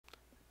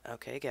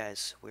Okay,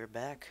 guys, we're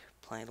back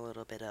playing a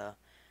little bit of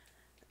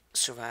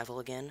survival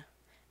again,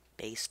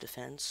 base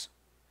defense.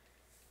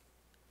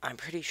 I'm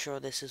pretty sure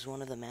this is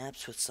one of the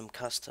maps with some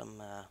custom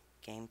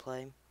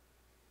gameplay,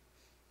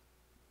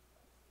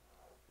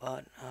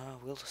 but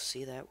we'll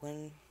see that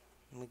when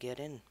we get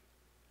in.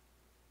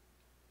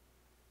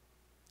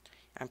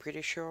 I'm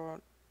pretty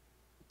sure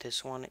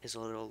this one is a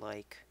little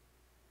like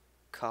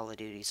Call of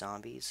Duty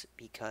Zombies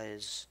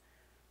because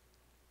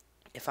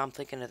if I'm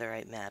thinking of the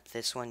right map,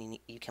 this one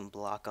you can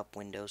block up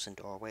windows and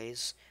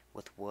doorways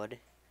with wood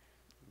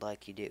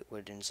like you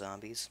would in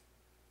Zombies.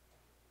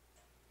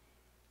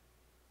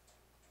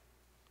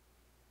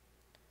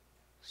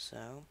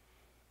 So,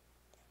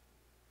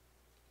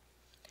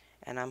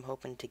 and I'm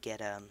hoping to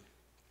get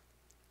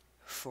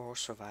 4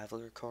 survival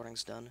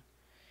recordings done,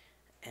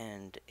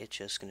 and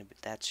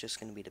that's just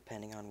gonna be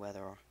depending on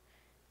whether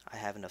I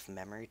have enough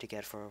memory to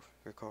get 4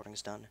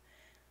 recordings done.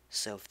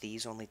 So if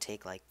these only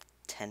take like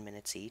 10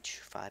 minutes each,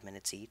 5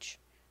 minutes each,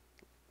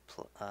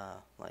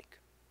 like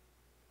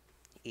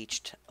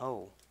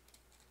oh,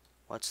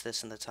 what's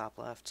this in the top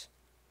left?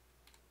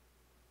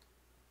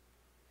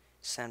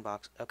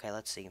 Sandbox. Okay,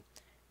 let's see.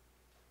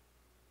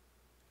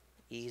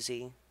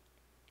 Easy,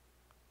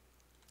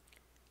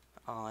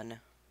 on.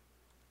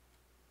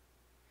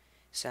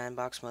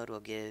 Sandbox mode will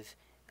give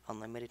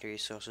unlimited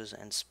resources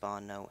and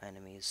spawn no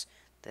enemies.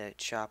 The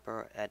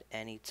chopper at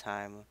any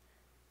time.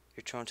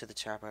 Return to the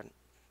chopper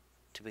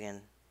to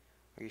begin.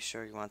 Are you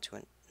sure you want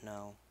to?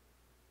 No.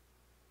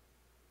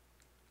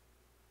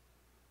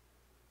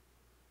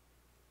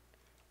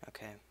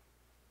 Okay.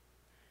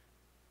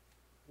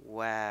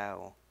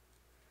 Wow.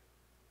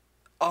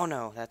 Oh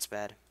no, that's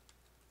bad.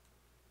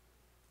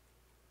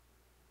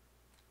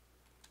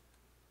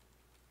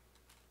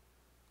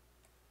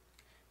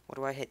 What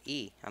do I hit?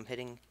 E. I'm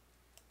hitting.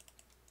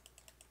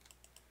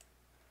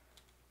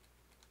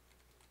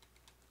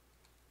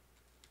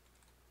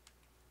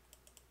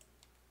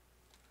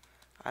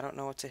 I don't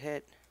know what to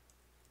hit.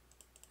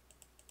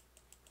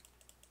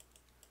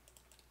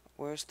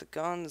 Where's the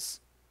guns?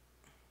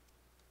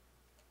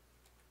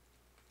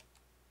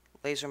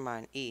 Laser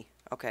mine. E.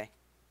 Okay.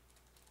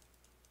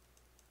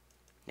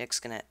 Nick's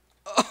gonna.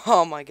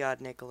 Oh my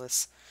god,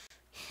 Nicholas.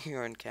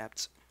 You're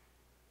uncapped.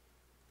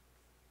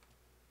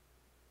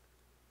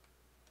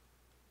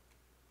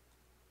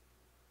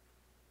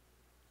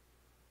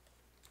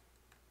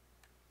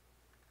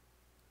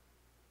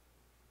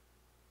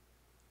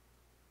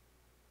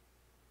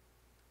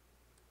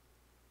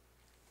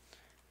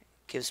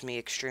 Gives me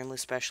extremely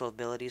special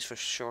abilities for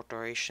short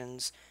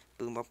durations,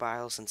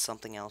 boomobiles, and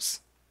something else.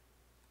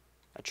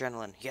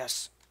 Adrenaline.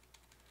 Yes.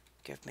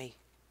 Give me.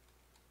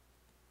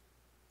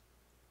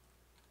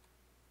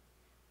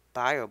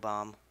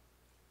 Biobomb.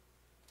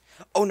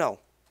 Oh no.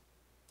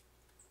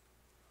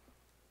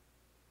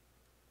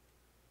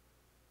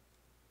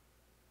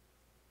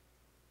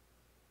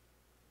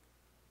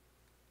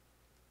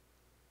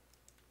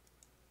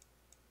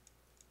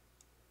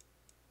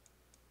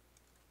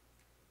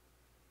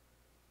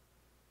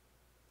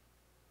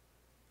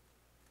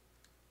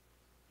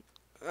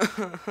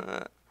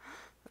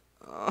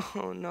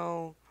 Oh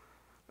no.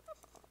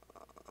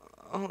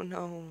 Oh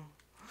no.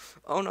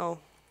 Oh no.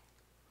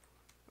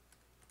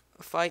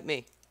 Fight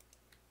me.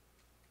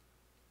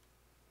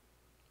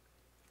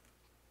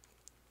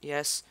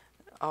 Yes.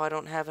 Oh, I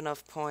don't have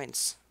enough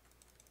points.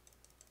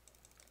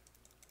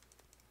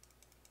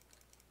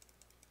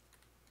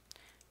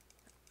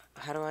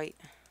 How do I...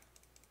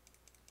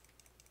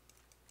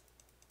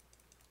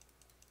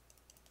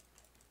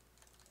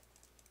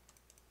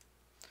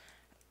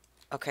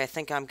 Okay, I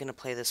think I'm gonna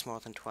play this more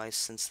than twice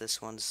since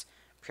this one's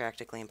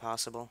practically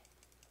impossible.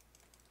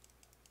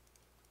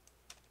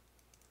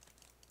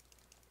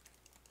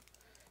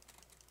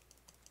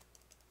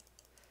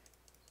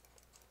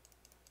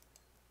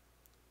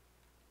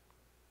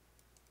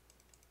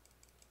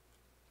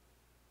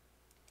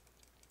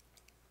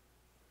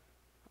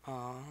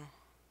 Aww.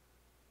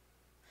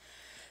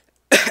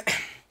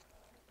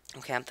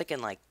 Okay, I'm thinking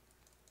like,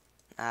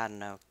 I don't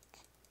know,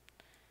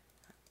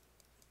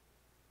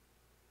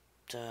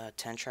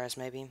 10 tries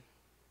maybe?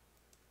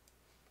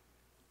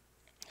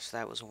 So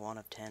that was 1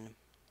 of 10.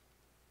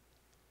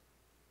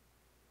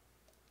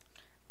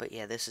 But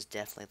yeah, this is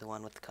definitely the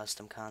one with the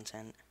custom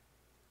content.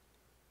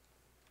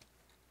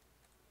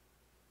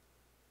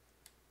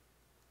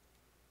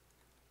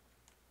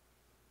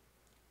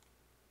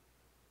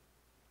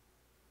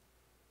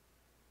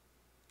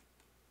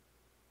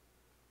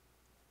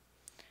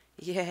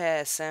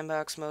 Yeah,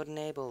 sandbox mode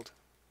enabled.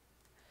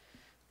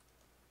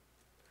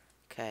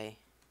 Okay.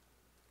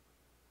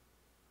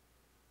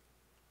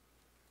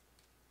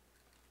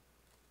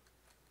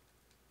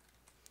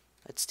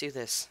 Let's do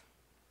this.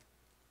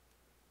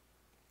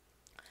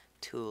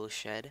 Tool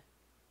shed.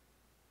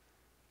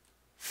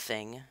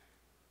 Thing.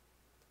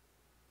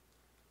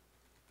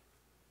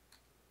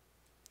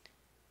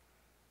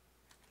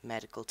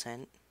 Medical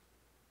tent.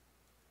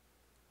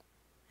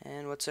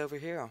 And what's over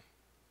here?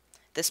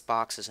 This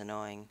box is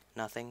annoying.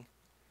 Nothing.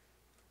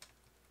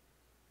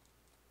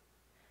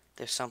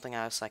 There's something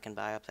else I can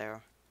buy up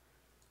there.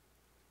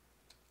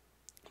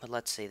 But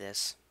let's see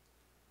this.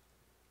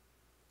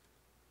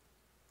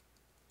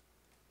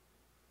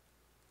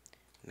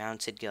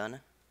 Mounted gun.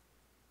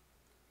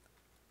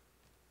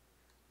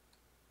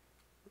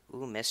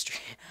 Ooh, mystery.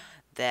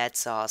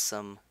 That's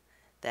awesome.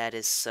 That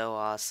is so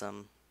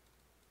awesome.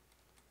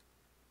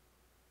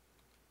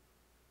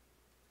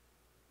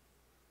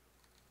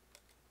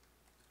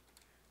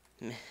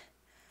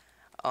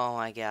 Oh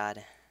my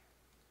god.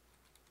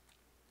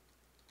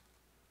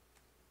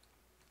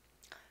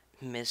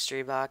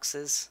 Mystery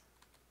boxes.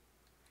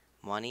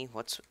 Money.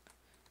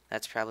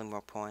 That's probably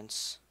more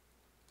points.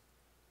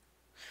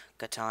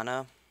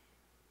 Katana.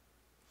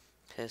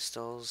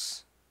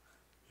 Pistols.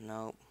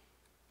 Nope.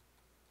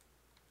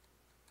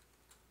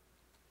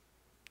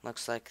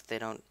 Looks like they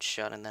don't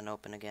shut and then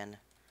open again.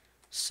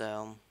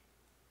 So.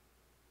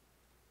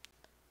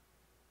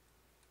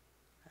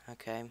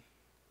 Okay.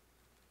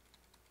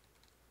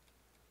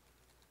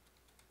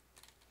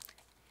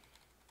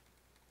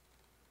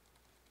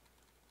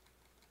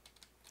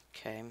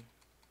 Okay.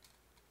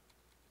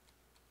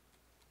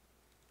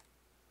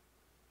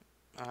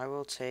 I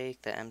will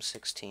take the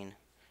M16.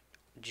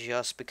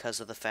 Just because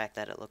of the fact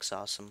that it looks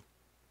awesome.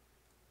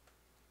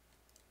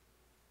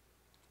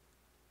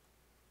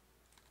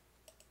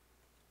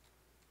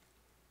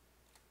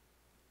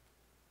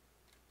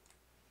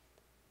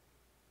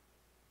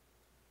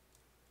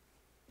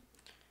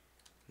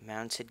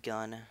 Mounted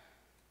gun.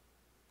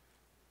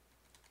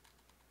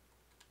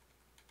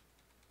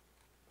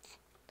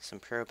 Some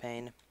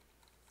propane.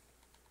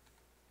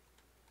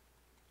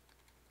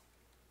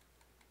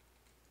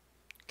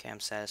 Okay, I'm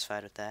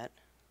satisfied with that.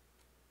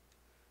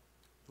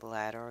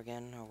 Ladder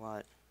again, or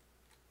what?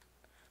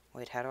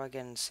 Wait, how do I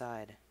get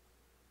inside?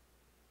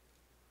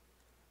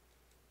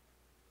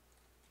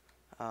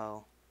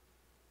 Oh.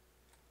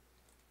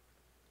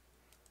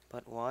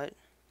 But what?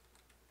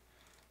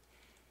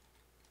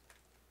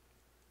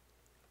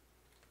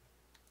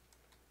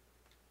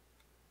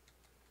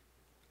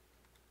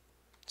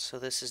 So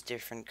this is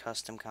different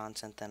custom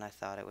content than I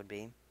thought it would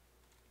be.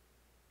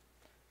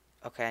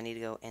 Okay, I need to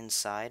go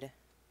inside.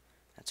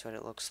 That's what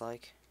it looks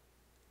like.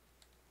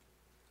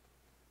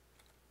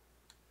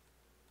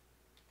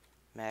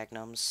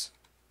 Magnums.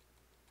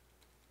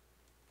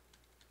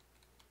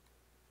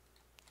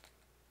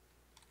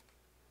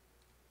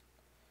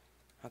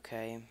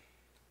 Okay.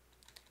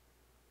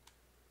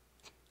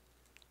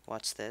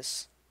 What's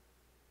this?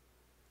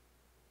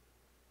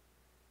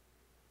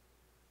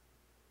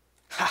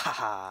 Ha ha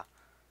ha!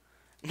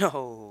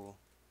 No!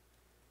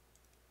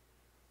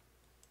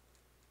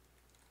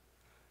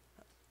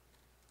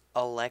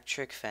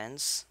 Electric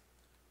fence?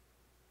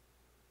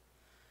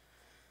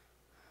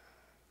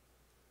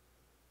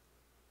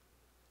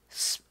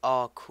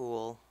 Oh,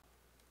 cool.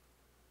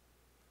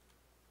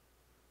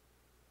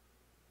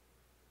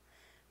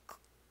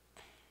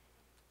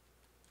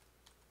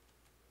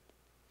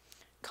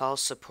 Call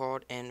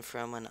support in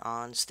from an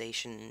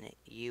on-station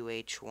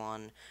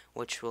UH-1,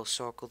 which will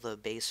circle the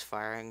base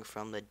firing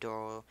from the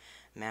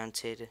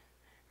door-mounted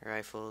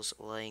rifles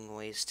laying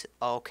waste.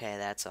 Okay,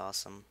 that's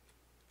awesome.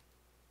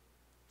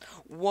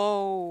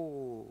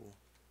 Whoa!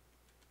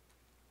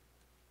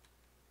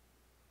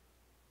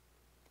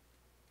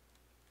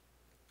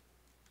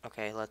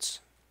 Okay,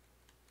 let's...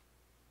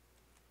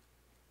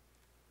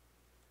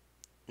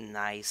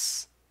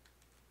 Nice.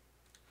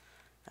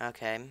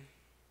 Okay.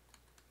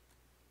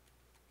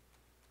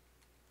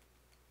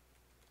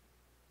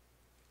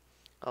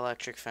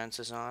 Electric fence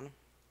is on.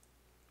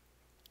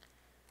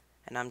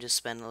 And I'm just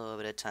spending a little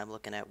bit of time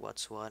looking at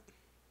what's what.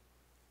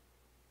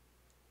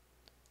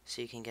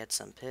 So you can get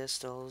some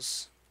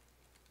pistols.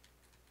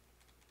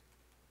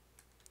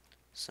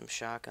 Some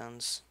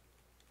shotguns.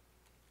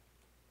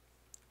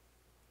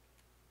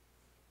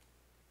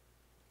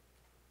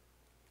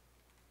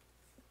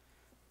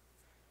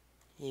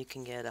 You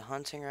can get a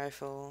hunting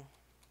rifle.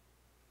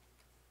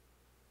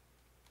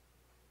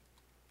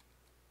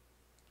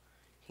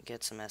 You can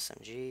get some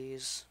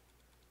SMGs.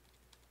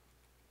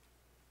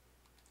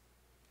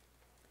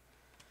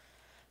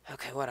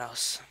 Okay, what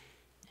else?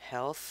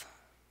 Health.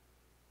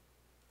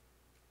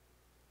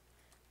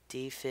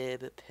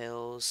 Defib,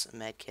 pills,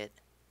 medkit.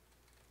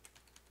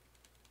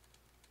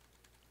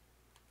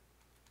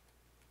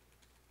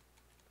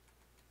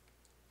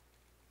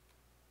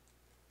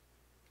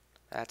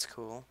 That's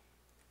cool.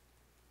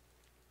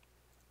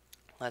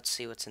 Let's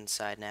see what's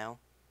inside now.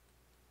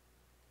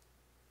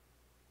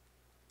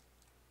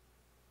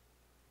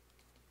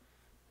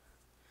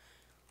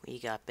 We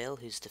got Bill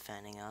who's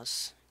defending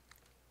us.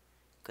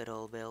 Good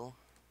old Bill.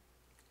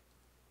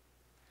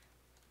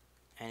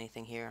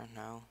 Anything here?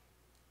 No.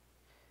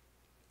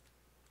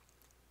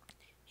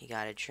 He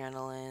got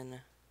adrenaline.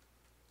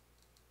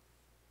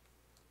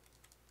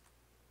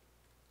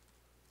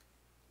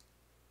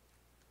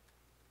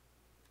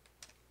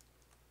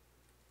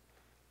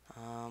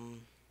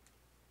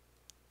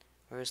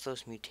 Where's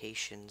those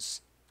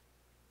mutations?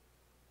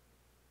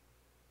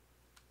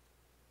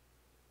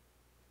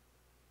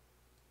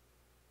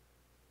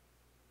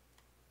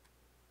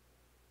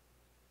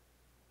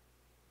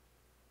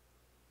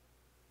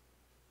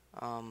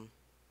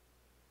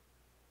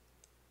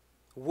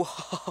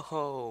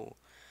 Whoa!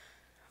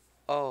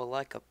 Oh,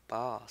 like a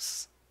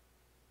boss.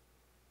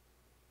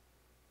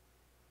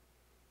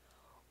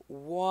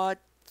 What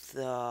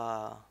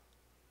the...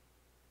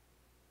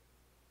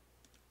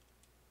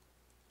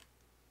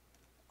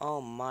 Oh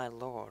my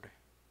lord.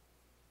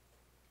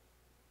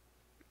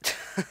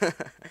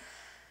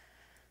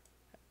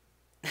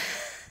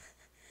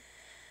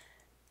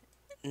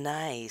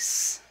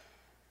 Nice.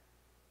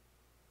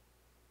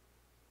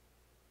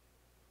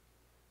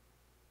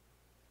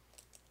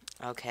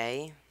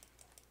 Okay.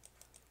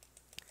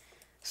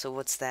 So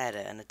what's that?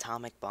 An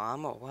atomic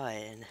bomb or what?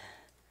 An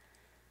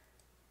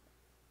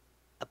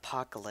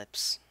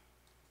apocalypse.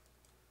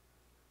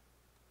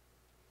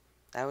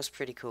 That was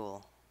pretty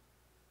cool.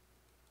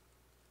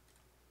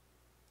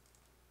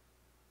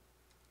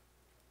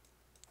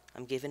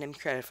 I'm giving him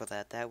credit for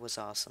that. That was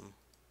awesome.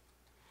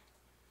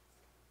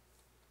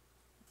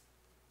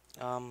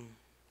 Um,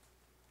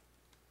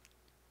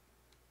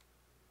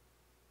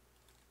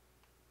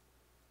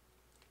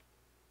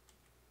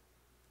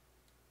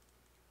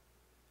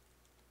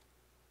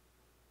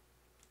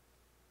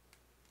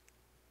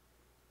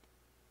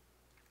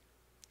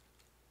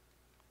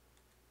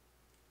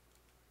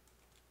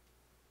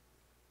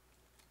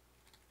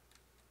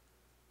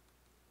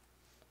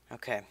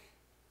 okay.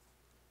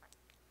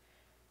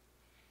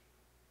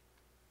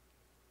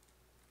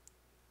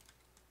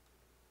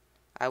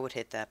 I would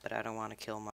hit that, but I don't want to kill my